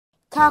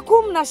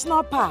Kakum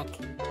National Park,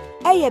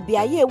 eye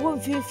biaye won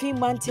finfin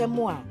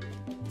mantemu a.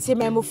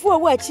 Timemufo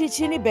wa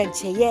chirichiri ni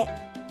bencheye.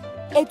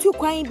 Etu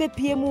kwan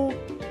bepie mu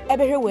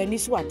ebehwe wani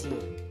so ade.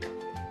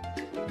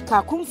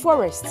 Kakum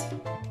Forest.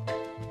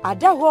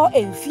 Ada ho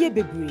emfie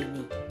bebree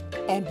ni.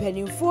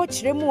 Empanimfo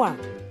kiremu a.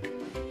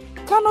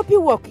 Canopy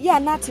walk ya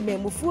na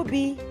timemufo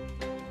bi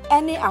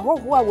ene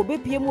ahoho a wo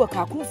bepie mu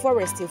Kakum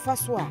Forest fa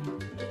so a.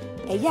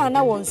 Eya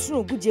na won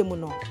sunu guje mu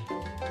no.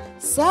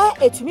 Sa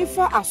etumi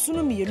fa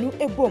asono mienu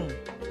ebom.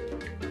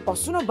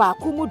 Osono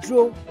baako mu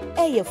duro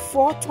eye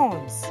 4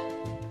 tons.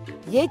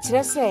 Ye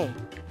kire se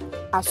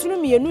asono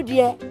mienu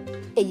de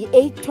eye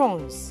 8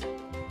 tons.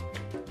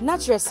 Na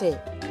kire se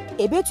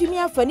ebetumi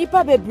afa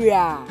nipa bebre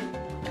a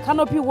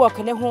Canopy walk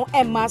ne ho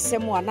emma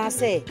asem ana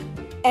se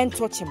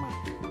entochima.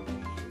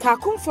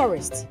 Kakum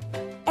Forest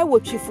ewo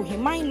twifu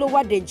himan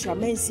lower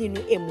dentramansi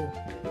no emu.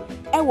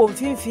 Ewo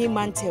mfimfin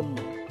mantem.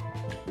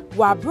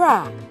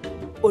 Wabra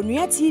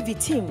Onua TV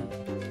team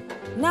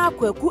na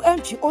akwaku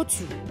entwi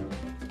otu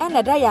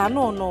ana da ya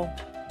no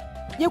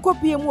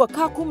yekopie mu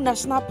Kakum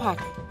National Park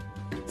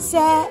se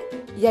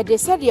ye de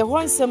said ye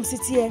honsam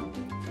sitie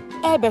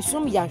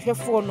ebesom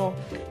yahwefo no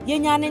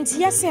yenya ne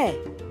ntia se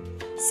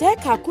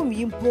Kakum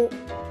yimpo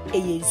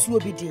eye nsuo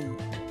bidin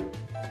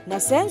na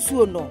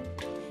sensuo no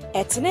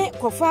etene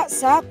kofa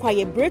saa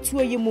kwaye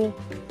bretuo yimu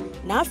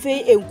na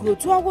afi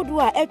enkurotu awodo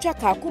a etwa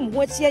Kakum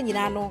ho atia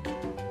nyina no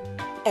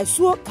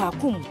esuo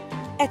Kakum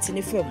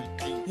etene fam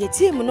ye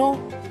team no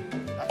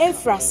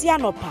efrase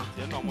anopa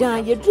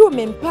dan ye duru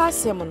mempa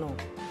asem no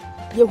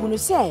ye hunu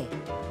se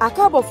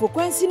akabofo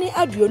kwansi ni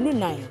aduonu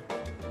nan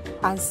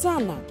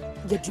ansana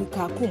ye duru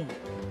Kakum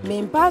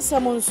mempa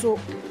asem nso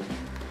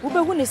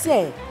wobehunu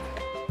se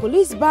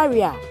police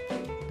barrier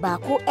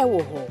baako ewo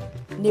ho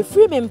ne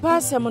free mempa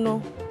asem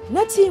no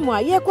na team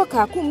a ye kwa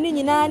Kakum ni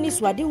nyina ni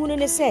swade hunu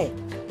ne se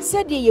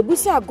de ye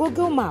busa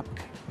Google map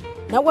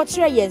na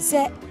wotre yen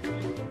se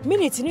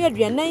minute ni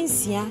aduanan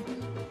sia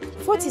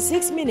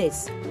 46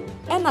 minutes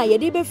ena ye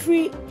de be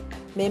free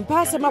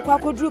mempa asem akwa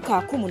koduru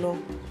Kakum no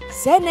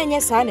se na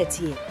nye sa na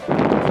tie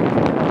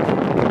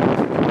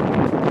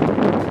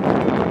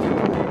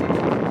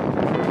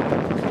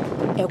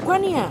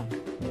ekwani a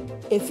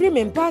efree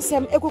mempa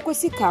asem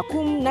ekokosi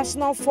Kakum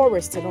National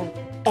Forest no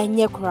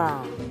enye kra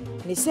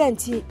ne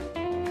senti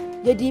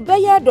ye di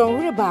be ya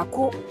donhwere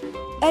baako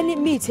eni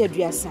meet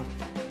aduasa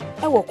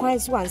ewo kwan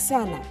so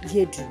ansana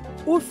yedu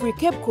wo free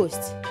Cape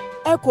Coast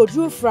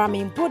ekoduru from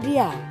impodi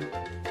a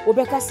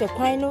wobeka se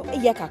kwan no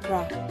eye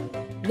kakra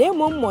na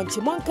emom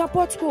monche monka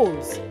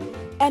potholes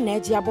ena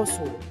eji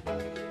aboso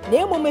na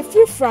emom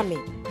efree from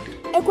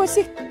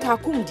ekosi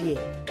Kakum die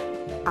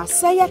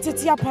asaya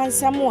tetia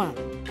pansamo a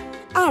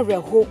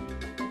areho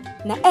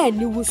na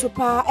eni wuso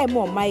pa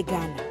emo my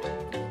Ghana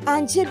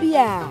anje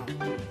bia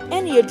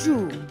eni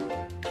edu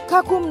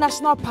Kakum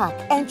National Park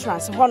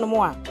entrance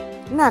honomo a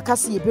na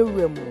akase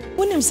yebewura mu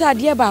wonim se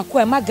ade ba ko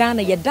e ma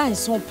Ghana ye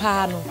danson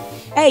pa no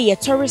ye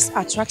tourist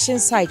attraction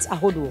sites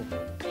ahodo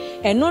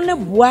eno ne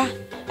boa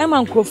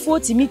ema nkrofo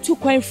timi tu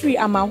kwan free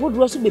ama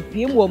ahodo so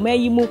bepiem wo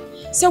mayi mu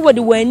se wode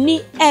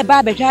wani e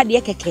ba behwa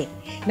de keke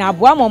na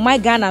aboa mo my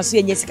Ghana so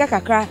ye sika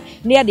kakra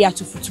na ye de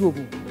atofutu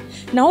obu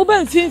na wo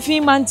ba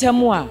mfimfin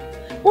mantemu a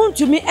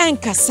wontumi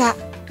enkasa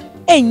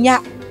enya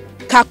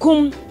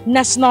Kakum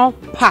National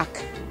Park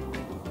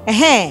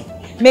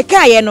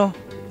meka ye no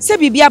se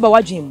bibia ba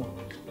wadwen mu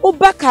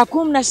oba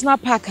Kakum National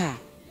Park a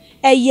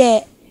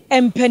eye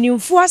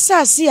empanimfo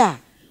asase a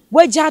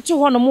wagya ato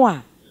honomo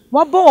a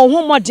wabo wo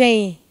ho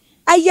moden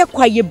aye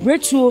kwaye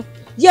bretuo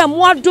ye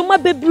mo adoma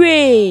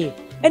bebre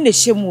ene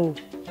hyemu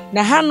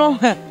na ha no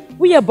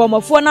wo ye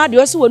bomafo na de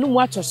o se wonu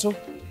mu atoso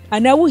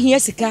ana wo hia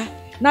sika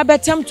na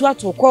betem to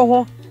atoko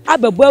ho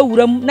ababo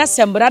awuram na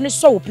sembra ne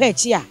so wo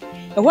pechi a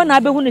eho na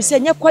abehu ne se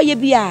nye kwaye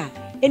bia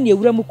ene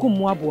awuram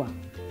kum aboa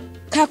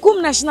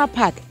Kakum National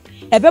Park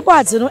ebebo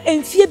adze no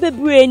emfie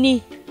bebre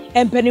ni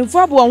empanimfo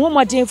abo ho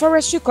modern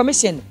Forestry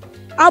Commission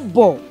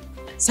abo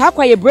sa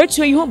kwaye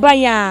bretuo yi ho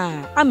ban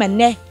a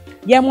amene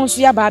ye mo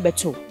nso ya ba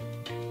abeto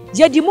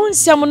je di mu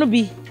nsem no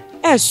bi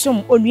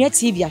esom Onua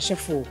TV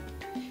ahwefo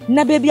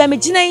na bebia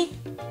meginan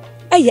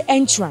eye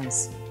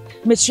entrance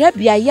metre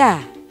bia ya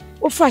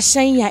ofa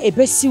hyan ya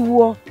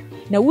ebesiwo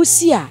na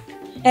wusi a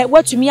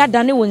watumi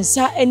adane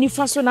wonsa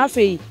anifa so na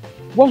afei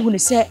wo hunu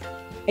se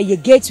eye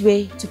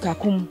gateway to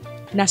Kakum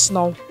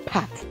National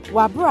Park.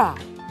 Wabra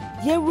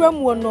ye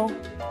wuramu no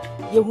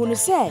ye hunu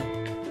se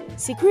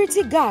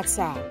security guards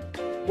a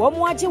wo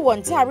mo age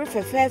won tare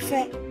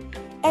fefefe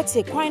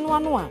ete kwan no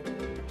ano a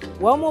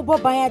wo mo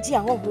boban age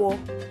ahoho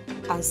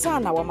ansa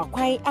na wo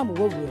makwan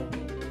amwo wura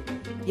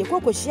ye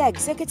kokohia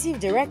executive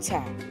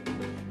director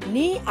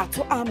ni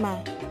ato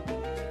ama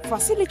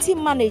facility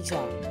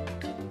manager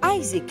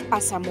Isaac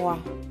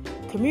Asamoah,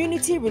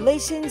 community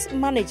relations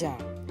manager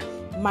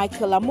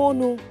Michael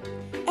Amonu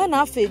and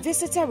afe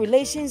visitor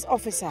relations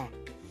officer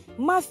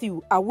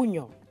Matthew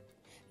Awunyo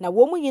na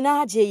wo mu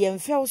nyina age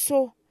yemfew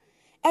so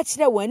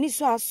ekire wani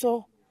so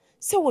aso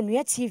se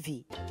Onua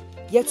TV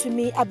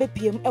yetumi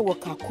abepiem ewo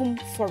Kakum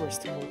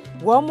Forest mo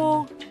wo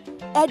mo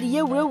ɛde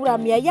yɛwurawura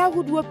mmeaeɛ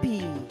ahodoɔ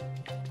pii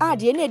a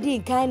deɛ na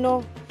ɛdi nkan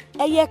no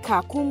ɛyɛ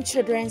Kakum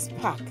Children's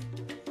Park.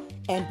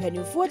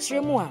 Mpanimfoɔ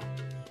kyerɛ mu a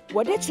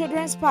wɔde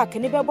Children's Park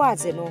ne bɛbɔ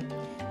adze no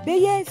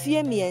bɛyɛ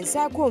mfie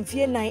mmiɛnsa kɔ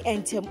mfie nan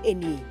ntam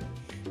anie.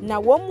 Na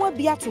wɔn mu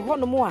abi ato hɔ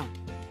nom a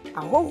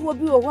ahɔhoɔ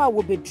bi wɔ hɔ a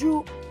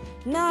wɔbɛduru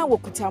na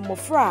wɔkuta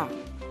mmɔfra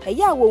a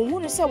ɛyɛ a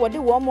wɔnhunu sɛ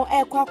wɔde wɔn mo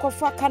ɛkɔ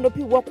akɔfa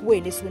CANOPY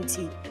WALKWAY ne so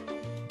nti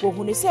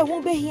wɔhunu sɛ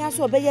ho bɛhia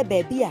so ɔbɛyɛ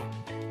baabi a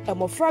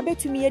mmɔfra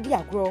bɛtumi adi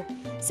agorɔ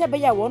sɛ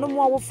bɛyɛ a wɔn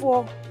mo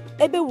awofoɔ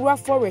ɛbɛwura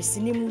forest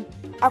ne mu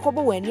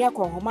akɔbɔ wɔn ani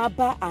akɔnhoma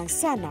aba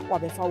ansa na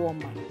wɔbɛfa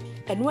wɔn ma.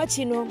 Ɛno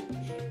akyi no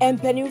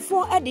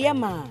mpanimfoɔ ɛde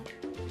ma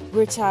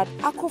Richard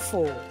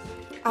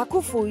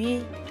Akofo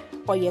yi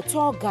ɔyɛ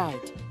tour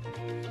guide.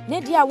 Ne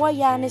deɛ a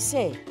wɔyɛ ne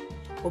sɛ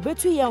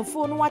obetu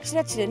yɛmfo no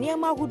wakyerɛkyerɛ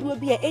nneɛma ahodoɔ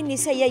bi a ɛnni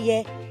sɛ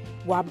yɛyɛ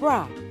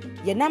wabra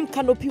yɛnam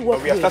CANOPY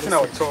WALKWAY. We are starting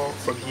our tour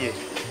from here,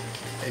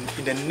 and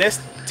in the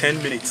next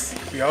 10 minutes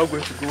we are all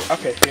going to go up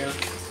a hill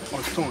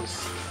on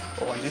stones,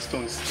 or on these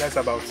stones that's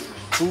about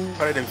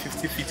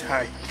 250 feet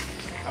high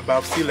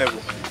above sea level.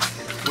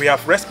 We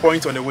have rest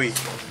points on the way,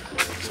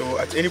 so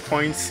at any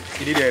point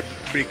you need a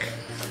break.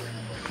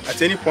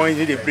 At any point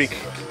you need a break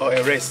or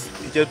a rest,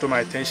 you just draw my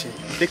attention.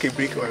 You take a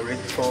break or a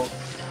rest before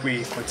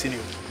we continue.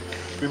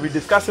 We'll be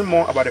discussing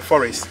more about the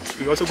forest.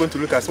 We're also going to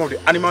look at some of the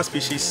animal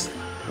species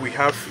we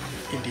have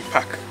in the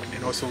park,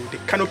 and also the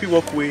CANOPY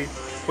WALKWAY,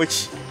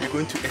 which we're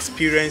going to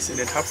experience and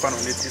then have fun on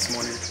it this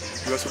morning.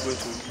 We're also going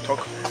to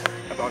talk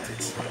about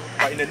it.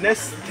 But in the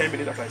next 10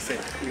 minutes, as I said,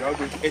 we are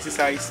going to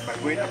exercise by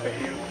going up a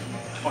hill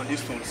on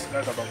these stones.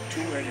 That's about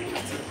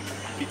 250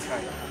 feet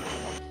high.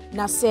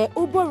 Na se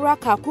ubora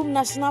Kakum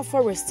National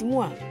Forest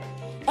mu a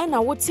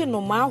ɛna wote no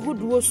ma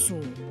ahodoɔ su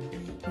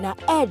na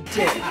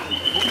ɛde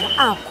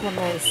na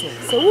akɔnɔ so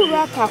se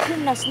wura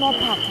Kakum National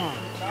Park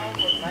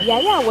a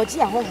yaya a wɔgye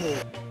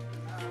ahoho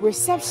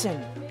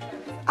reception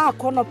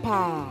akɔnɔ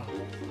pa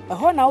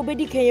ɛhɔ na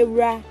wobɛdi kan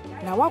yɛwura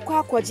na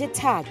wakɔ akɔgye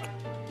tag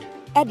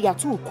ɛde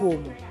ato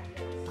kom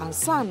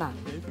ansana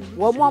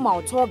wɔn mu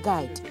ama tour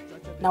guide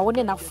na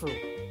wɔne nafro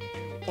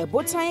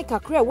ɛbotan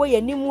kakra ɛwɔ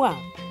yɛnimu a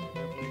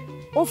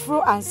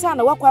ofro ansa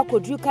na wakwa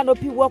akodru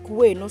CANOPY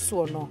WALKWAY no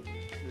so no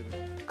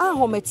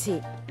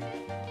ahomete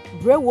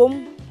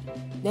brewom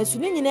na su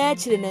ne nyina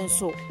akire ne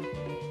nso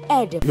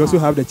ede. You also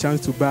have the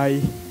chance to buy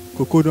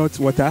coconut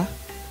water,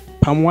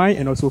 palm wine,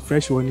 and also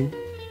fresh honey,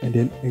 and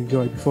then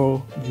enjoy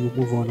before you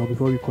move on or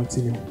before we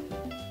continue.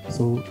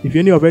 So if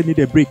any of you need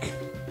a break,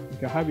 you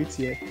can have it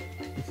here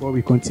before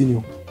we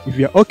continue. If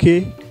you are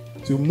okay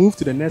to move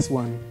to the next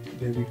one,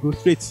 then we go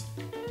straight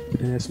to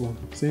the next one.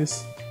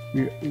 Since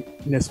we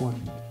next one.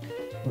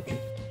 Okay.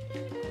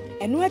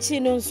 Enu achi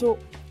no nso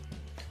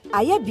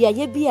aye bi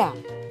a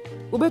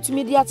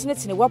wobetumi di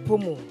atenetene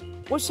wapomu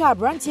wo hwa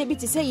abrantie bi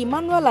te sɛ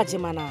Emmanuel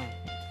Agimana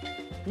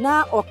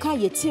na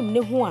ɔka ye team ne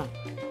ho a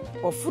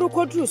ɔfuru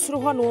koduru soro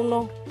hɔ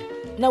no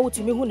na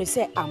wotumi hu ne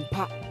sɛ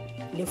ampa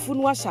ne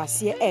funu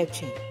ahyase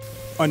ɛtwe.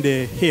 On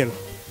the hill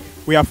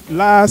we have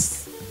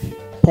last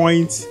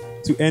point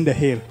to end the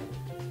hill,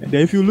 and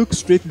then if you look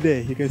straight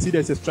there you can see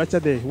there's a structure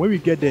there. When we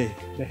get there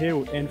the hill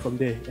will end from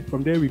there, and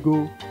from there we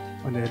go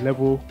on the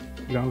level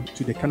ground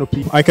to the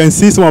canopy. I can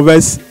see some of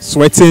us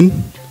sweating,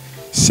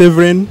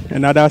 shivering,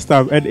 and other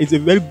stuff, and it's a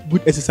very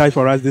good exercise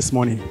for us this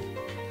morning.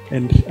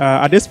 And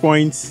at this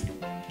point,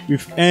 we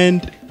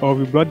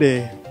brought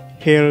the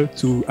hill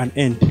to an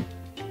end.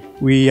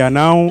 We are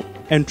now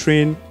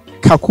entering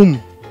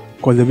Kakum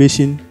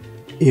Conservation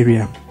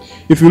Area.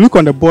 If you look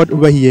on the board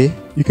over here,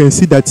 you can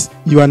see that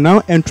you are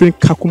now entering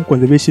Kakum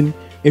Conservation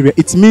Area.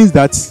 It means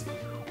that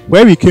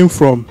where we came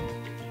from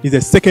is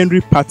the secondary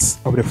parts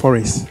of the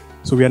forest.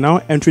 So we are now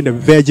entering the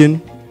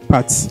virgin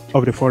parts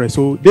of the forest.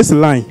 So this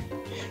line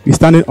we're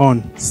standing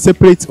on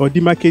separates or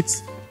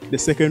demarcates the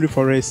secondary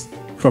forest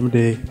from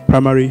the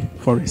primary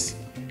forest.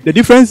 The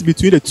difference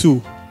between the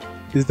two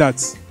is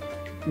that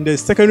in the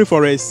secondary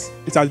forest,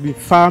 it has been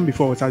farmed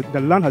before.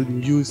 The land has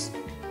been used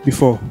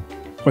before.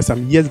 For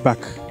some years back,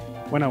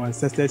 when our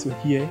ancestors were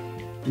here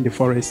in the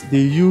forest, they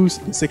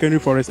used the secondary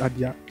forest at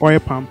their oil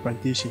palm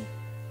plantation.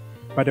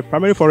 But the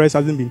primary forest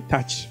hasn't been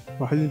touched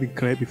or hasn't been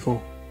cleared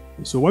before.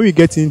 So when we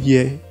get in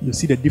here, you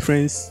see the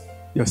difference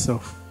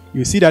yourself.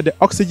 You see that the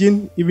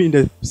oxygen, even in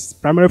the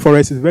primary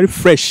forest, is very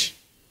fresh.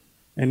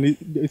 And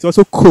it's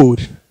also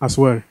cold as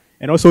well.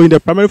 And also in the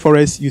primary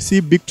forest, you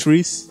see big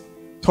trees,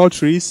 tall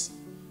trees,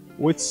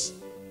 which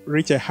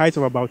reach a height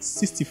of about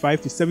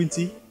 65 to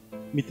 70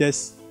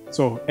 meters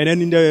tall. And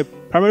then in the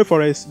primary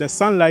forest, the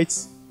sunlight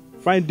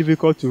find it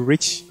difficult to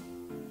reach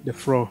the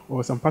floor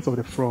or some parts of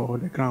the floor or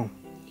the ground.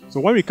 So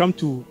when we come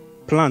to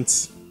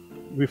plants,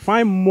 we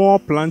find more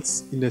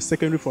plants in the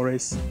secondary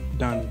forest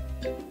than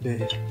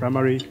the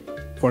primary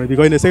forest,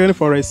 because in the secondary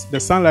forest the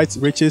sunlight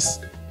reaches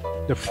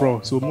the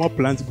floor, so more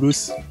plants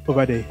grows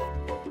over there.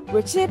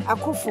 Richard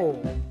Akofo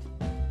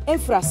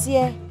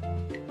efrasie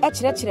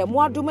ekyerɛkyerɛ mo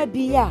adoma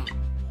bi a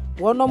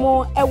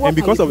wonomo ewo. And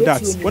because of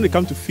that, when it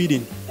comes to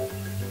feeding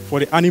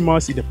for the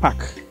animals in the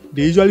park,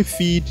 they usually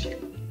feed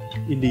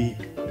in the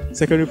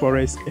secondary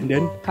forest and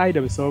then hide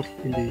themselves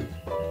in the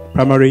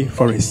primary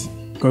forest.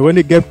 Because when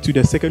they get to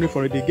the secondary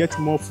forest, they get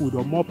more food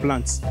or more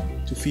plants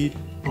to feed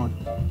on.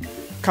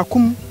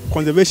 Kakum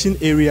Conservation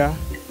Area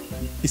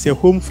is a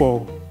home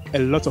for a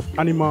lot of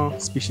animal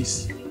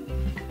species.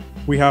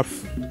 We have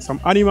some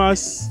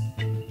animals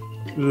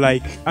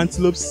like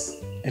antelopes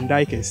and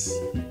duikers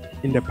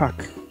in the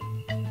park.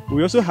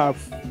 We also have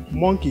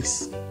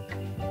monkeys.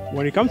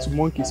 When it comes to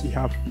monkeys, we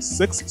have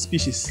 6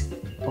 species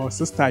or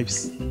 6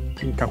 types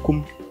in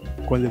Kakum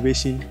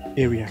Conservation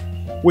Area.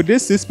 With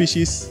these 6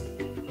 species,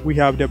 we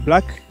have the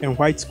black and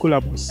white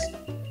colobus.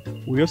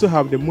 We also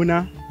have the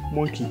Muna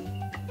monkey.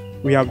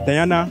 We have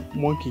Diana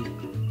monkey.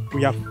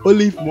 We have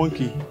olive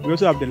monkey. We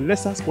also have the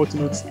lesser spot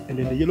notes and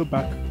then the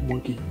yellowback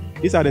monkey.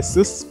 These are the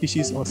 6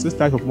 species or 6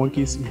 types of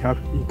monkeys we have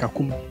in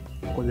Kakum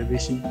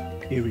Conservation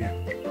Area.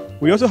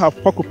 We also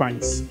have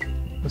porcupines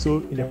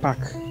also in the park.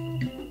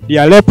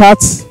 There are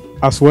leopards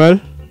as well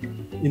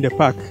in the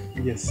park.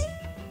 Yes.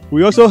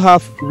 We also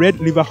have red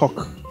liver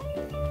hawk.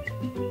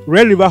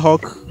 Red liver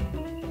hawk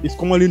is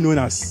commonly known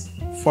as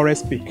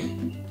forest pig.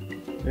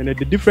 And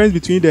the difference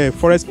between the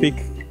forest pig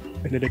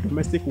and the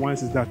domestic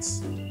ones is that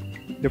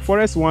the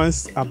forest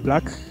ones are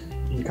black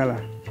in color,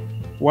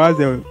 while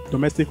the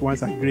domestic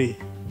ones are gray.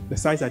 The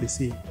size are the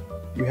same.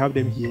 We have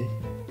them here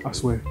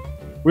as well.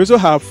 We also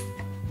have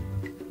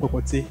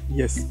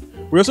yes.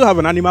 We also have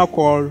an animal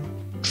called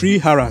tree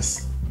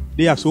haras.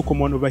 They are so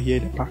common over here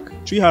in the park.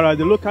 Tree haras,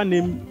 the local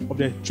name of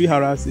the tree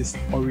haras is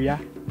Oriata.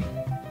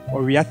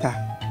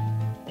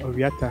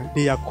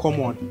 They are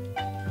common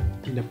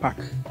in the park.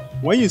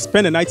 When you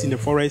spend the night in the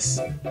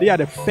forest, they are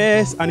the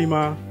first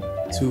animal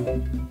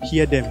to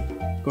hear them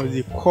because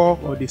they call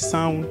or they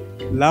sound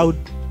loud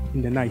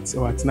in the night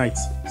or at night.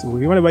 So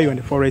whenever you're in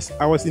the forest,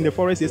 I was in the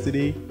forest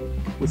yesterday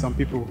with some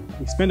people.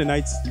 We spent the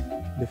night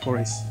in the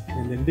forest,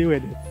 and then they were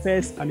the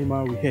first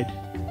animal we heard.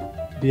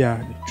 They are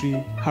the tree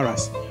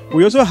haras.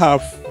 We also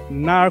have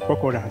Nile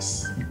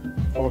crocodiles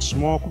or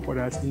small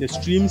crocodiles in the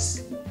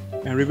streams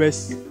and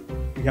rivers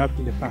we have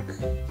in the park.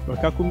 But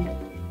Kakum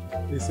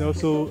is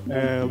also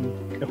a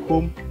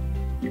home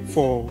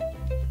for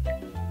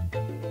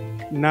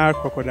Nile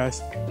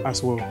crocodiles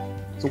as well.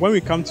 So when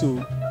we come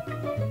to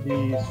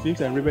the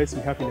streams and rivers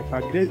we have in the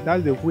park,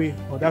 that's the way,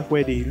 or that's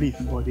where they live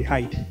or they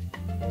hide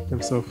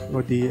themselves,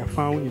 or they are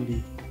found in the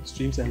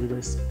streams and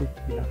rivers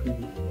we have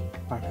in the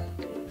park.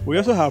 We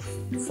also have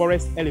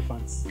forest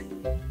elephants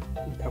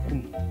in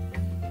Kakum.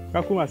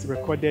 Kakum has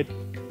recorded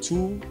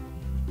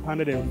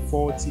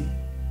 240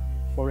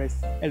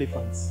 forest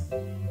elephants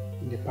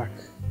in the park.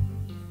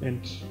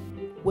 And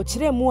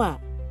Wochire mu a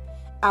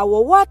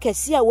awowo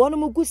akese a wono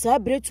mugu saa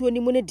bretuo ni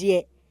mu ne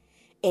de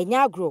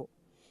enya agro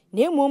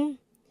na emom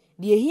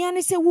de ehia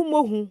ne se wu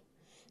mohu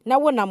na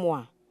wonam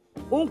a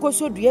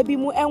wonkoso dua bi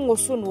mu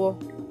enwoso no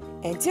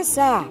ente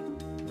saa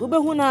wo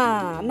behu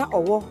na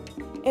owo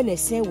ena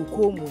sen wo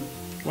komu.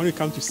 When it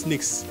comes to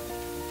snakes,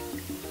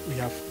 we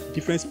have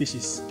different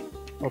species,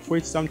 of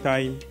which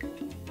sometimes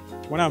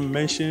when I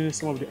mention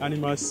some of the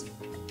animals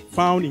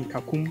found in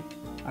Kakum,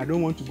 I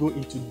don't want to go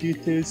into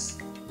details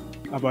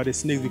about the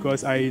snakes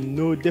because I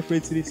know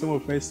definitely some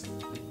of us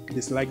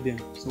dislike them.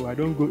 So I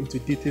don't go into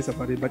details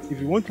about it. But if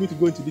you want me to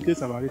go into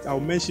details about it, I'll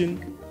mention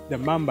the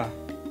mamba.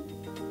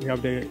 We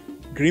have the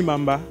green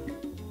mamba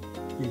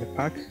in the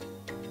park.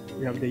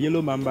 We have the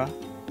yellow mamba.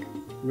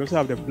 We also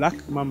have the black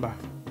mamba.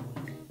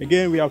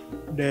 Again, we have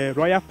the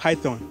royal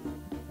python,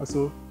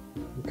 also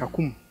in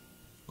Kakum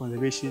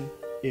Conservation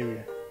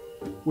Area.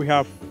 We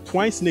have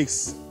twine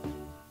snakes.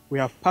 We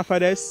have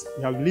pufferers,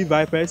 we have leaf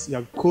vipers, we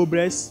have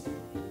cobras,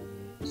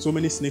 so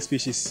many snake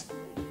species.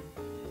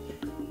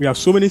 We have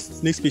so many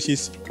snake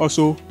species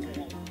also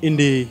in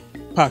the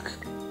park.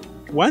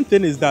 One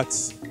thing is that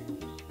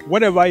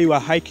whenever you are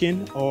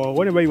hiking or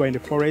whenever you are in the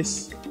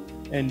forest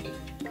and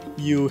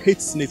you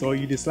hate snakes or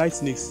you dislike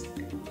snakes,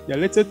 the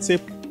little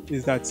tip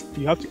is that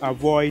you have to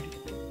avoid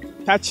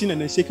touching and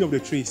then shaking of the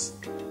trees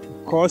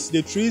because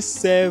the trees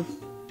serve,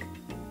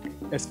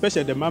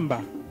 especially the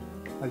mamba,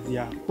 as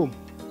their home.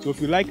 So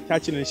if you like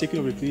touching and shaking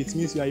of the tree, it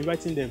means you are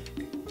inviting them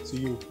to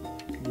you.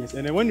 Yes,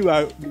 and then when you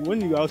are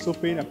also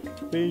paying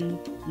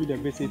you the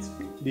visit,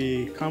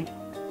 they come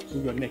to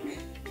your neck.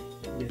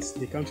 Yes,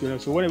 they come to your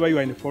neck. So whenever you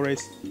are in the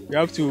forest, you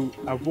have to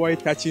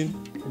avoid touching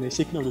and then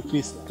shaking of the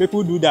trees.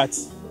 People do that.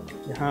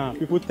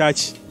 People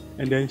touch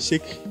and then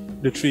shake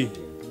the tree.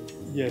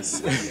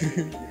 Yes.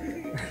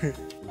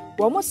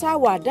 Womo sa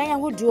wa dan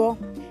ahodo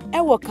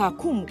e wo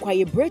Kakum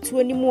kwaye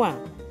bretuo ni mu a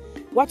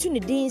watu ne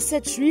din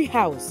se tree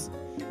house.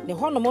 Ne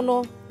honomo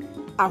no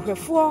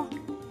ahwefo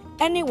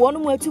ene wono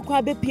mu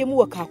atukwa bepie mu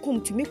wo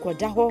Kakum tumi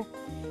koda ho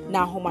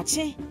na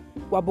ahomache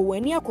wabo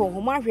wani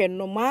akonhoma ahwe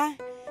no ma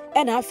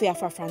e na afi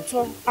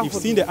afafranto ahodo. If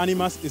seeing the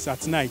animals is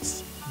at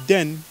night,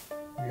 then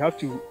you have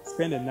to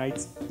spend the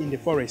night in the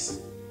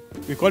forest.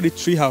 We call it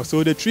tree house.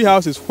 So the tree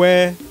house is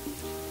where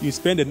you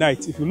spend the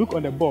night. If you look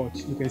on the board,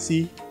 you can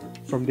see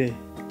from there.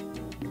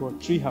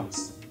 Tree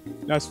house.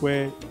 That's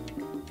where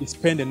you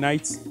spend the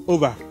night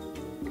over.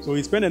 So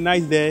you spend the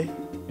night there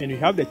and you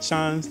have the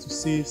chance to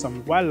see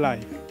some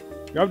wildlife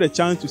You have the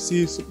chance to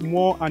see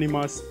more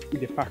animals in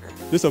the park.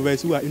 Those of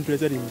us who are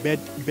interested in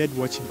bird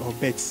watching or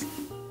birds,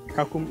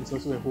 Kakum is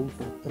also a home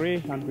for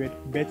 300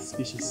 bird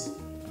species.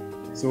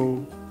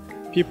 So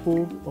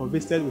people or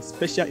visitors with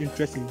special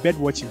interest in bird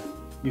watching,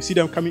 you see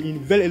them coming in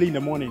very early in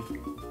the morning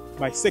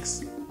by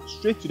 6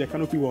 straight to the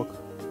canopy walk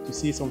to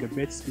see some of the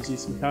bird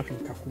species we have in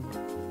Kakum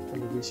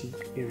conservation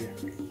area.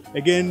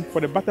 Again, for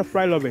the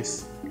butterfly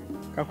lovers,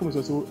 Kakum is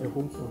also a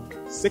home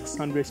for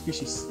 600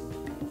 species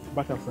of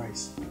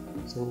butterflies.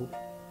 So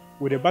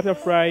with the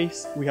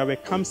butterflies, we have a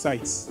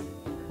campsite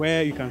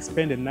where you can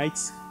spend the night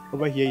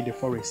over here in the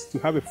forest to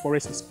have a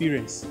forest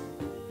experience.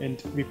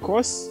 And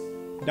because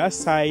that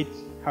site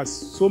has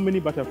so many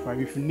butterflies,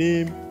 we've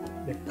named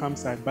the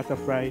campsite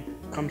Butterfly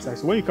Campsite.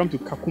 So when you come to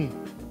Kakum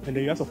and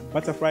the areas of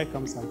butterfly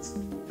campsites,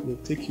 they'll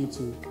take you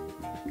to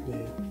the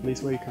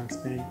place where you can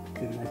spend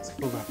the night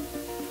over.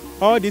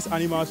 All these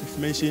animals we've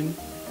mentioned,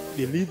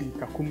 they live in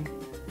Kakum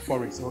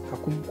Forest or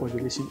Kakum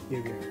Conservation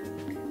Area.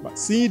 But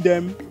seeing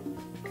them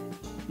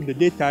in the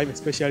daytime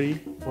especially,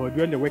 or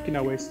during the working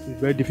hours, is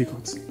very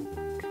difficult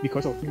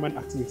because of human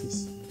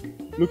activities.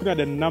 Looking at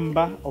the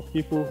number of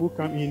people who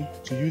come in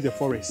to use the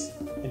forest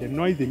and the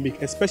noise they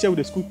make, especially with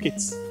the school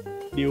kids,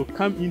 they will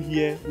come in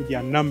here with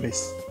their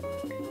numbers.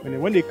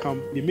 And when they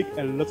come, they make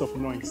a lot of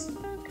noise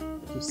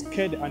to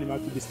scare the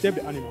animals, to disturb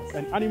the animals.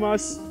 And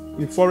animals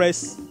in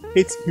forests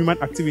hate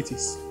human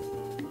activities.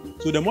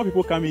 So the more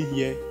people come in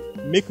here,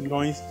 make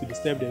noise to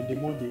disturb them, the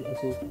more they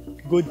also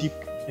go deep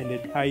and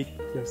then hide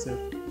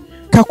themselves.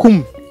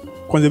 Kakum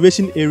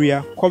Conservation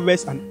Area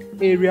covers an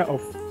area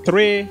of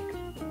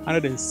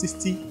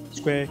 360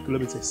 square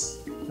kilometers.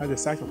 That's the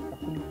size of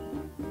Kakum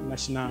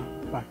National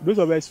Park. Those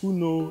of us who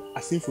know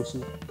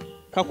Asinfosu,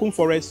 Kakum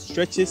Forest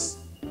stretches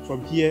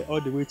from here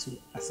all the way to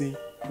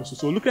Asinfosu.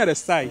 So looking at the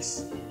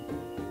size,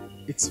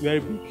 it's very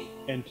big.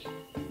 And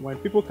when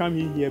people come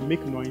in here,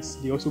 make noise,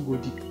 they also go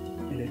deep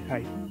and then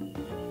hide.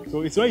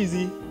 So it's not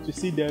easy to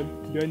see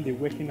them during the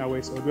working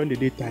hours or during the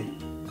daytime.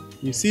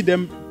 You see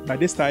them by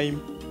this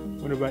time,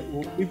 whenever,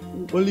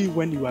 only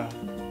when you are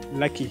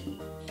lucky.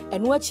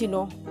 And what you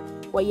know,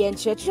 why you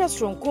churches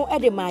from Ko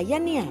Edema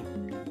Yania,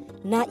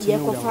 not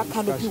Yakofa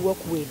Canopy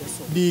Walkway.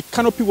 The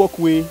Canopy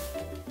Walkway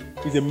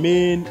is the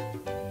main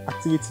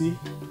activity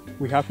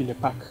we have in the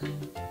park.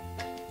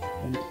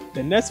 And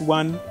the next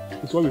one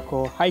is what we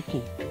call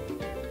hiking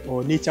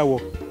or nature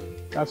walk.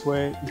 That's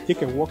where you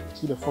take a walk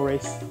through the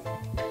forest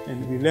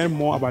and we learn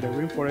more about the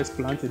rainforest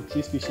plants and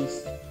tree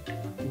species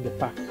in the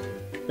park.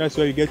 That's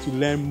where you get to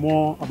learn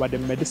more about the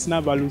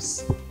medicinal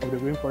values of the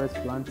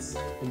rainforest plants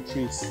and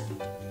trees.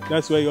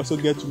 That's where you also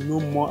get to know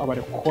more about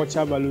the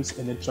cultural values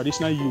and the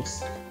traditional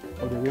use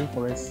of the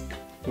rainforest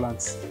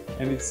plants.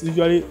 And it's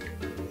usually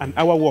an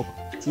hour walk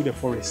through the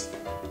forest.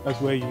 That's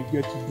where you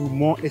get to do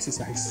more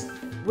exercise.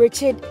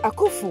 Richard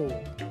Akufu,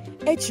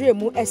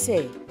 Hremu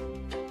essay.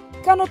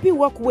 Canopy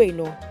Walkway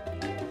no.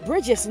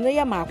 Bridges no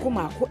ya mako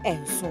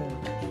enso.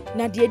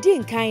 Na de di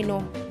nkan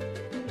no.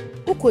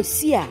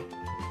 Ukosi a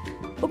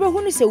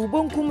obehunu se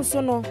ubonkum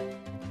so no.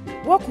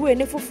 Walkway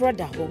ne foforo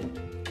da ho.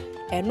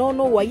 Eno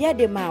no woye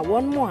de ma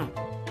won mo a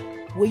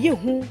woye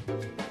hu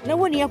na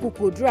woni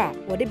akokoduru a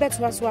wode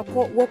beto aso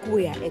akọ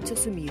walkway a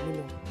etoso mienu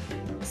no.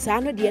 Saa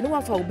no de ne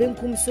wafa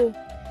ubenkum so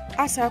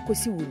asa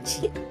akosi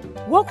wonchi.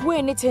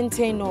 Walkway ne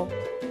tenten no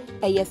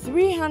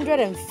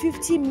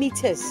 350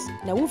 meters.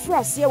 Na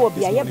wufra se wo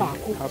biaye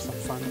baako.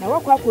 Na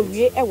wakwa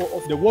akowie ewo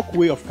of the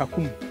walkway of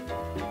Kakum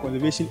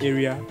Conservation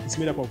Area is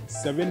made up of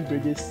 7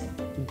 bridges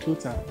in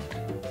total,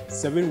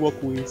 7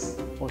 walkways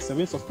or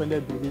 7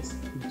 suspended bridges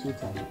in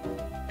total,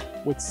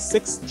 with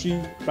 6 tree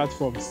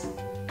platforms,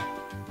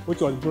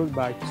 which was built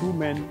by 2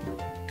 men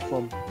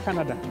from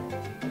Canada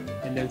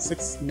and then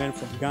 6 men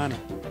from Ghana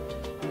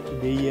in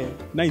the year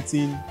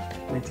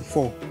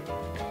 1994,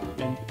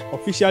 and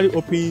officially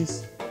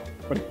opens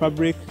for the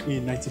public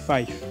in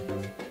 95.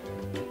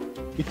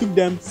 It took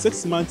them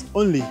 6 months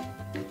only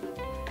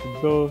to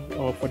build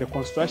or for the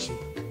construction.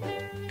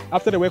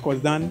 After the work was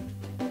done,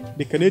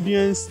 the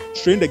Canadians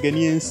trained the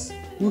Ghanaians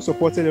who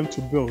supported them to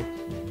build.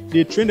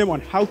 They trained them on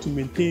how to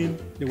maintain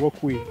the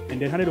walkway and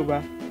then handed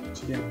over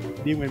to them.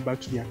 They went back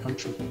to their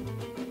country.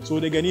 So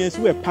the Ghanaians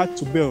who were part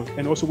to build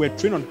and also were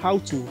trained on how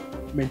to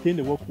maintain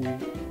the walkway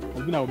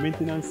have been our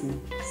maintenance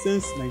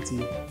since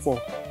 1994,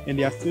 and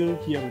they are still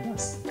here with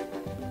us.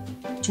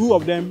 2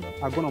 of them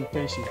are gone on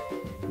pension,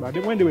 but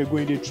when they were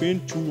going, they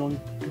trained 2 young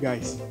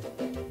guys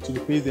to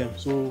replace them,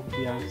 so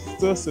they are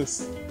still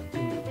 6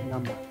 in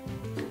number.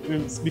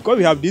 And because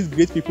we have these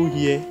great people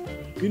here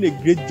doing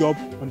a great job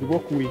on the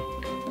walkway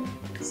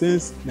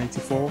since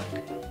 94,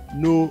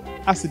 no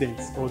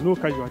accidents or no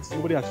casualties.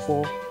 Nobody has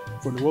fallen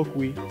from the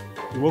walkway.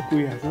 The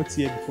walkway has not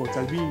teared before. It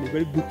has been in a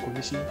very good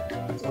condition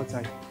at all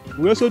times.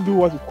 We also do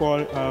what we call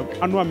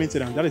annual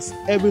maintenance. That is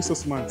every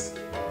 6 months.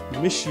 We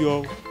make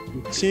sure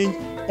we change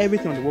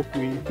everything on the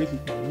walkway in case we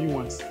have new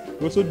ones.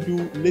 We also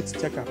do late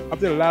checkup.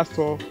 After the last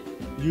tour,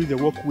 we use the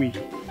walkway.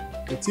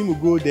 The team will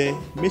go there,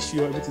 make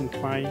sure everything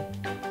is fine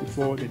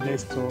before the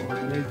next tour or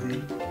the next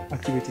day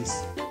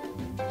activities.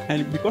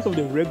 And because of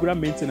the regular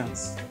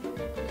maintenance,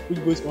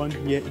 which goes on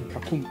here in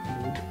Kakum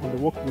on the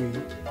walkway.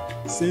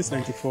 Since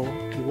 '94,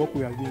 the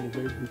walkway has been in a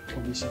very good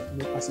condition,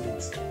 no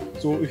accidents.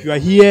 So if you are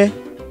here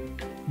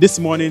this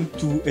morning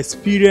to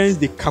experience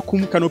the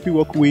Kakum canopy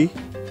walkway,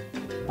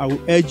 I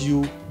will urge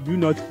you, do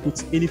not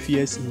put any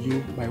fears in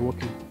you by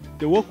walking.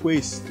 The walkway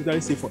is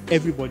totally safe for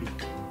everybody.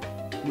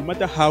 No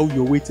matter how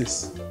your weight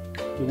is,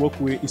 the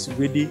walkway is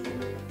ready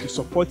to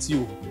support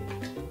you,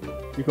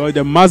 because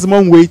the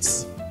maximum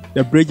weight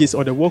the bridges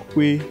or the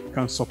walkway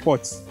can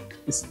support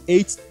is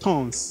 8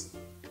 tons.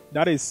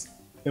 That is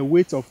a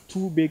weight of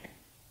 2 big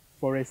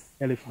forest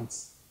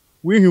elephants.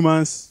 We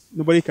humans,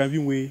 nobody can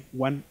even weigh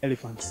 1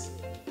 elephant.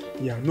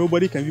 Yeah,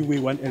 nobody can even weigh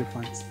 1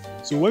 elephant.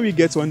 So when we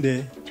get on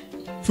there,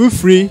 feel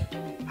free,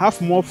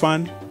 have more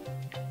fun.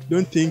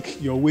 Don't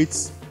think your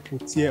weight will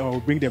tear or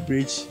bring the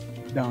bridge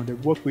down. The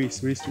walkway is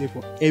very safe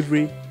for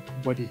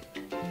everybody.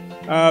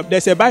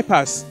 There's a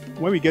bypass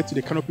when we get to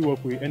the canopy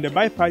walkway, and the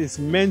bypass is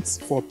meant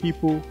for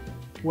people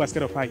who are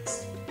scared of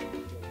heights,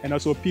 and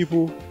also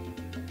people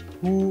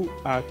who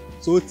are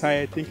so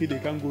tired thinking they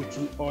can't go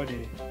through all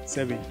the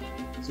 7.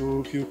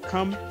 So if you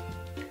come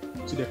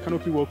to the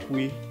canopy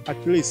walkway,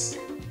 at least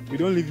we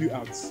don't leave you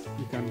out.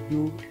 You can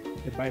do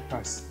the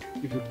bypass.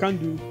 If you can't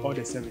do all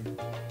the 7,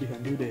 you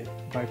can do the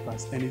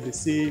bypass, and it's the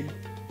same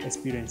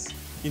experience.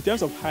 In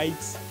terms of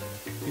height,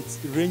 it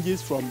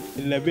ranges from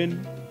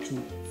 11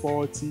 to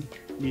 40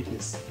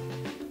 meters.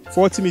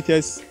 40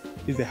 meters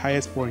is the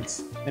highest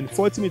point, and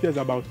 40 meters is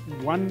about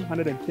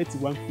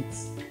 131 feet.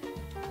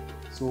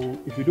 So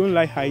if you don't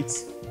like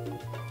heights,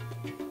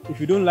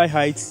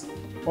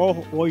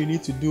 all you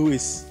need to do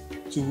is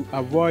to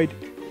avoid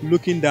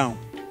looking down,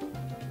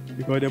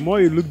 because the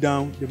more you look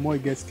down, the more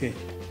you get scared.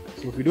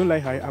 So if you don't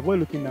like height, avoid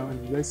looking down, and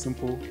it's very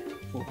simple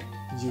for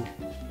you.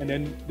 And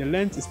then the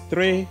length is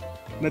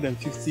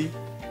 350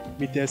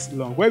 meters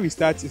long. Where we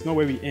start is not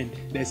where we end.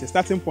 There's a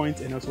starting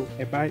point and also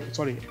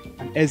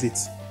an exit.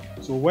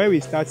 So where we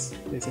start,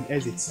 there's an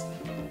exit.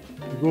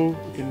 We go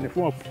in the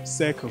form of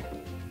circle.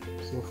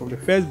 So from the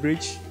first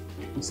bridge,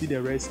 you see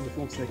the rest in the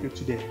form of circle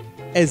to the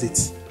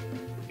exit.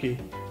 Okay.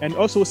 And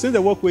also, since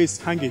the walkway is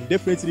hanging,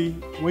 definitely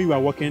when you are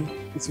walking,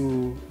 it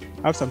will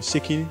have some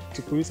shaking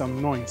to produce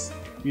some noise.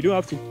 You don't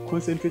have to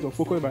concentrate or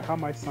focus about how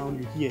much sound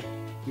you hear.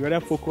 You rather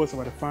focus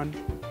on the fun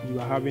you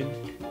are having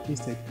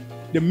instead.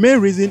 The main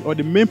reason or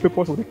the main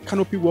purpose of the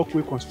canopy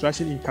walkway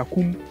construction in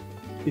Kakum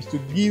is to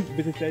give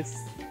visitors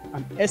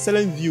an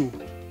excellent view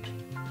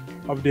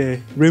of the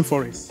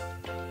rainforest.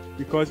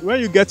 Because when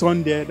you get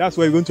on there, that's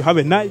where you're going to have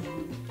a nice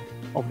view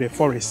of the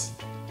forest.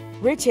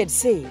 Richard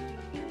say,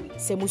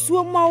 "Se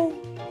musuo mau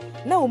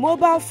na o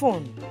mobile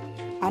phone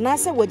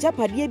anasa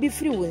wajapade bi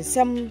firi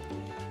wonsam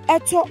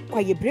eto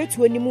kwaye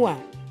bretu animu a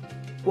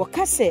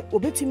woka se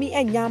obetumi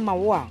anya ma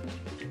wo a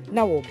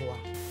na wo boa."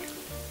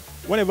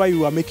 Whenever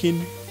you are making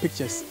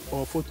pictures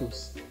or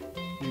photos,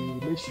 we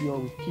make sure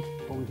we keep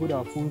or we hold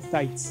our phones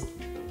tight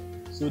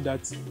so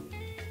that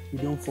we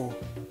don't fall.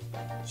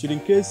 Should in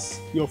case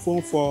your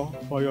phone fall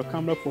or your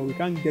camera fall, we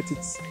can't get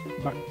it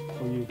back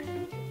for you.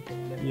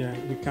 Yeah,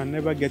 we can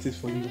never get it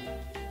for you.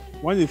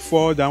 Once it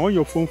fall down, when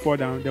your phone fall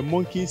down, the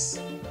monkeys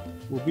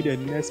will be the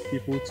next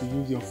people to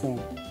use your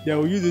phone. They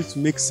will use it to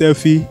make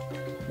selfie,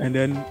 and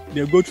then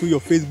they'll go through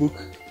your Facebook,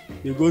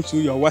 they'll go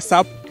through your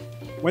WhatsApp.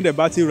 When the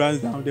battery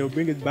runs down, they'll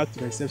bring it back to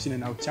the reception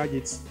and I'll charge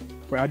it.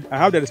 I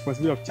have the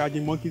responsibility of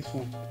charging monkey's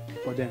phone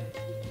for them.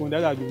 Phone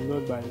that has been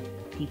lost by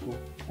people,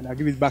 and I'll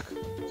give it back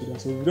to them.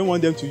 So if you don't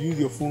want them to use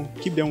your phone,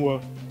 keep them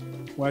well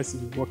whilst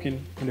you're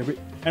walking on the bridge.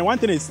 And one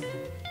thing is,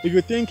 if you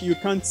think you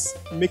can't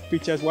make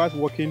pictures whilst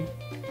walking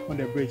on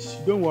the bridge,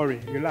 don't worry,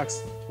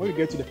 relax. When you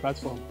get to the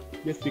platform,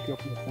 just pick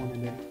up your phone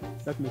and then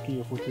start making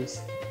your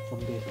photos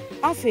from there.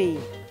 Afe,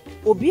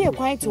 obi e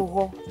kwan to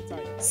ho.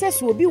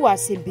 Ses obi wa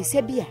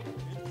sembise bia.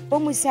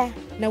 Omusa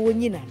na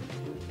wonyina.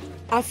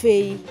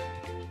 Afe,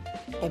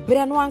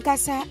 ebra no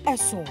ankasa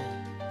eso.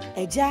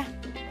 Eja,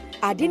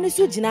 ade ne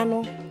so gina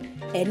no,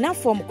 ena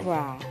fom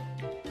kra.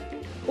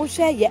 Wo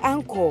hwe ye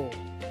anko.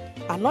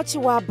 Anochi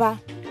wa ba.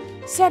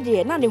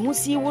 Sede na ne ho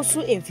si wo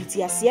so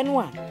emfitiase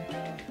no a.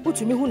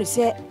 Utumi hu ne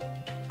se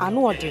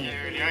ano odin.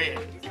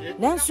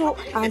 Nanso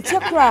anche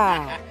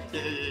kra.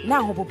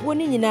 Na hopopo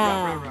ni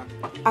nyina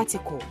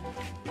article.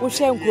 Wo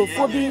hwe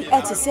nkrofo bi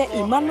ete se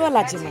Emmanuel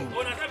Agyeman.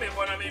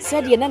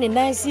 Said na ne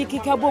nansi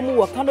kika bomu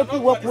wo canopy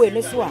walkway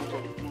ne so a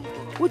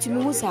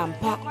wutumi hu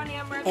sampa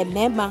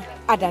emema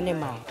adane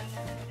ma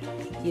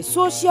ye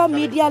social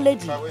media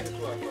lady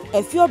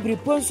efio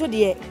bripo so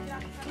de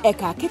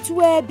eka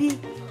ketewa bi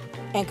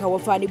enka wo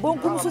fa ne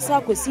bonkum so sa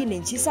akosi ne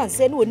nchi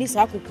sanse na oni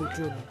sa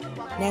akokodro no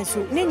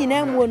nanso ne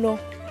nyina mu no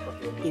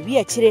ewi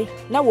akire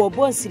na wo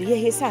bo nsiri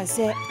he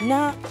sanse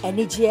na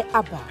enigye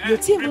aba ye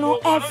team no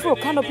afro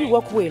canopy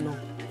walkway no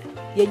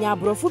ye nya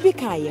abrofo bi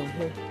kan ye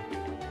ho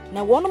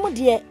na wonom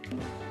de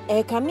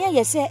kamia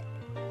yese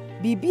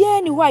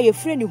bibia ni ho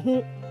ayefre ni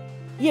hu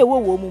ye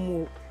wo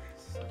mumu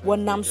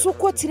wonam so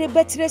kotire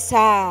betre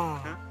saa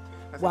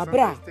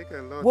wabra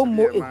wo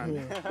mo ehu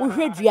wo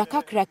hwedua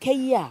kakra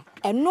kai a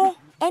eno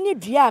ani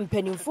dua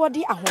mpanimfo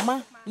de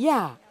ahoma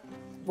ya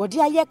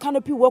Wodi aye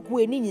canopy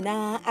walkway ni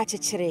nyina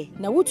akyekere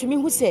na wotumi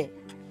hu se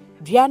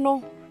dua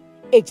no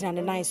ejina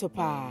ne nan so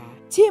pa.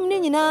 Team ni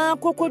nyina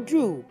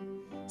kokodru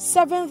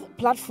 7th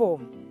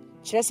platform.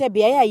 Kyerɛ sɛ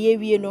bea ya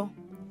yewie no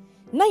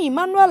na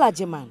Emmanuel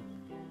Ajeman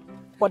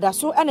oda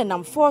so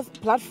enenam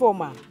 4th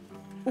platform a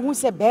uhu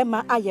se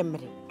bema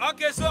ayemre.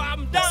 Okay, so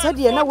I'm done. Said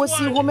ye na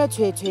wosi home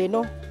twetwe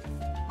no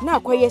na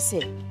akoye se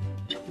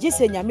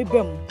gise nyame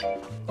bam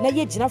na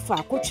ye gina fa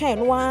akotwen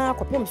no a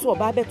kopem so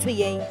oba beto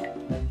yen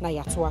na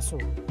yatoa so.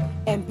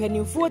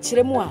 Empanimfo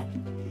kyerɛ mu a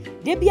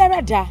de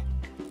biara da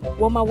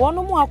wo ma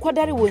wono mu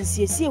akodare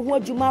wonsiesie ho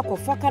adwuma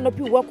akofa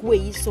canopy walkway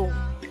yi so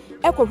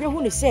ekohwe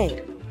hu ne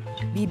se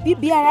bibi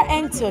biara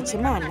ente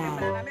ochema na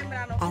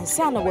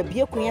ansa na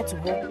wabie kunya to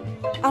ho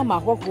ama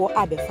hoho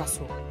abefa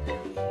so.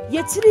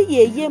 Yetiri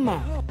yeye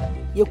ma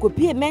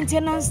yekopie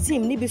maintenance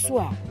team ni bi so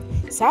a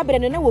saa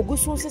bere na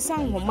woguso sesa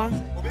nhoma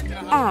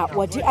a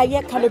wodi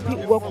aye canopy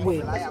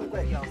walkway.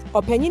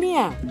 Opanyini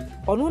a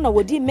ono na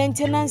wodi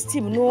maintenance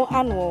team no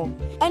ano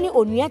ani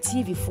onua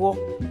TV fo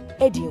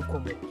edi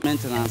nkom.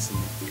 Maintenance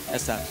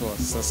start for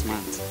 6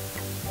 months.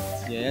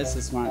 Yes,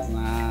 6 months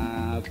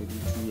na for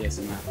 2 years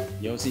na.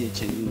 You also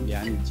changing the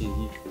and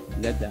changing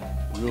leather,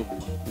 rope,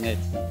 net,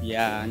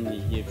 yeah, and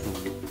here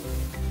from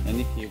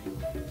any cable.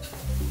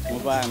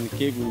 Mobile and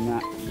cable na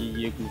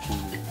ye good from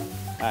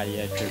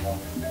yeah cable.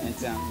 And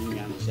time you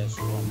am just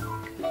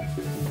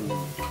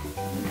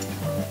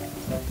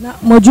na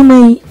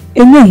modwumai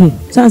enyehu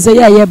sanse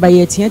ya ba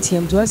ye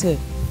tiatim to ase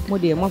mo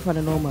de mo fa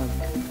no normal.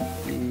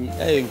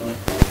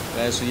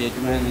 So ye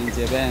dwuma ni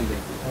nte bende.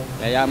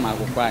 Ya ma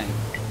agokwan.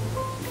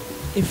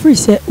 Free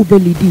say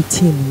ubelidi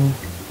team no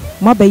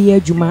mabaye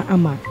adwuma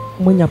ama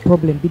monya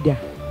problem bida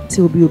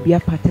se obi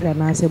apatira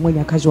na se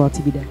monya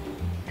casualty bida.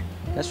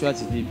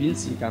 Casualty bi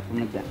nsi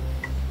Kakum da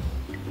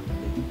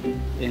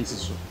ensi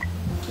so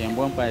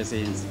yembon pa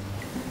se ensi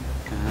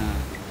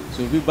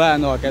so bi ba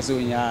na okase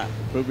onya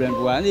problem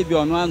bi wa na bi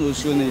ono ana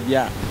osuo na bi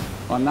a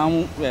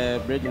onam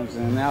bridges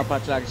na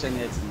apatira action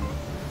net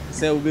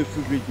se obe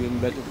free bridge we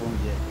beto from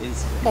there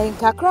ensi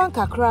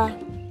kakra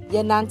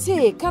ye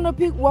nante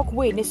canopy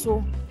walkway ne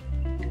so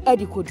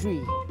edi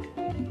kodri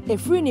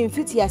efri ni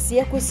mfiti ase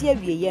ekosi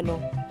awieye no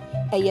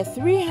eye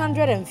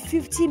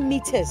 350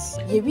 meters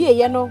ye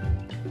wieye no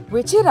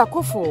Richira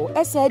kofo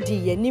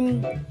SID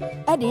yanim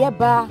ade ye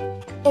ba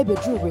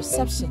ebedru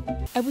reception.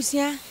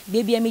 Abusia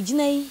baby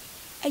amegina yi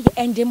eye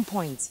ending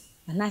point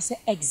and ase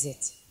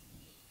exit.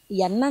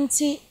 Ya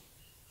nante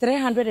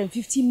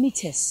 350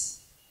 meters.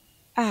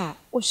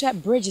 Osha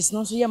bridges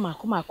no so ye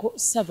mako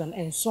 7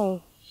 and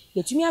so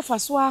yetumi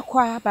afaso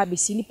akwa ba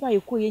besi nipa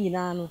yekoye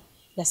nyina no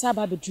ya sa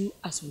ba bedru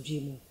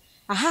asodwemu.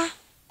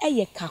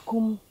 Eye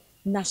Kakum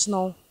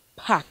National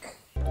Park.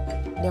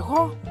 The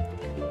ho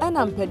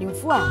ana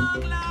mpadimfo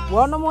a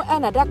wono mo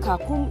ana da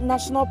Kakum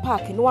National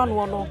Park no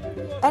wano no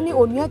ani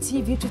onua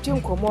TV tutu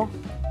nkomo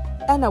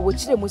ana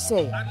wokyire mu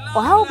se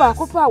ohawo ba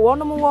akopa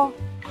wono mo wo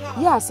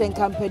ya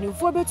asenka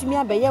mpadimfo betumi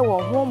abeye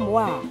wo ho mo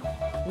a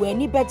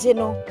wani beje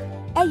no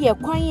eye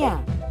kwan a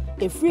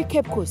efree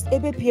Cape Coast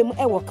ebepiem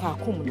ewo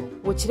Kakum no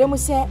wokyire mu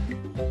se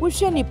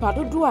wohwe nipa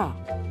dodo a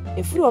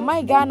efree o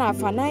my Ghana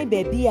afanan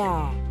ba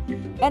bia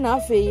ana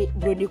afei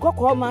broni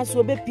kokko ma so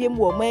obepiem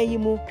wo man yi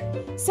mu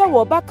se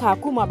wo ba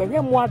Kakum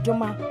abehwemu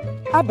adoma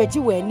abeji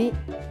wani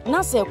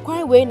na se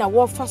kwan we na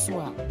wo fa so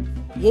a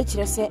ye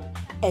kire se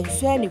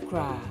enso ani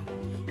kra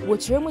wo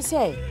kire mu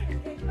se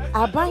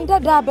aban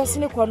dada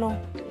abesene kɔ no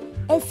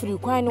afiri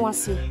kwan no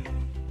ase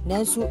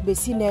nanso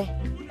besi ne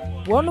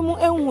wono mu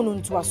enhunu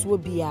ntoaso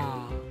bia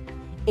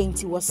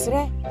enti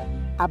wosre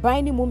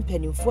aban ni mu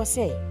mpanimfo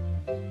se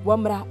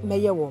womra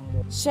meye wo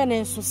mo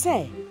hyene nso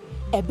se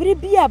ebere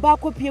bia ba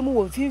kopie mu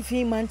wo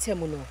mfimfin mantem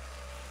no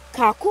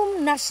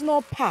Kakum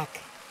National Park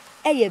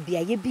eye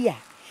biaye bia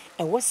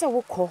ewo se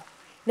wokɔ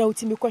na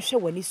utimi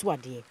kɔhwɛ wani so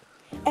ade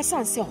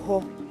esan se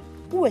ho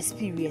wo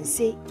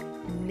experience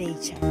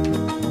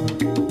nature.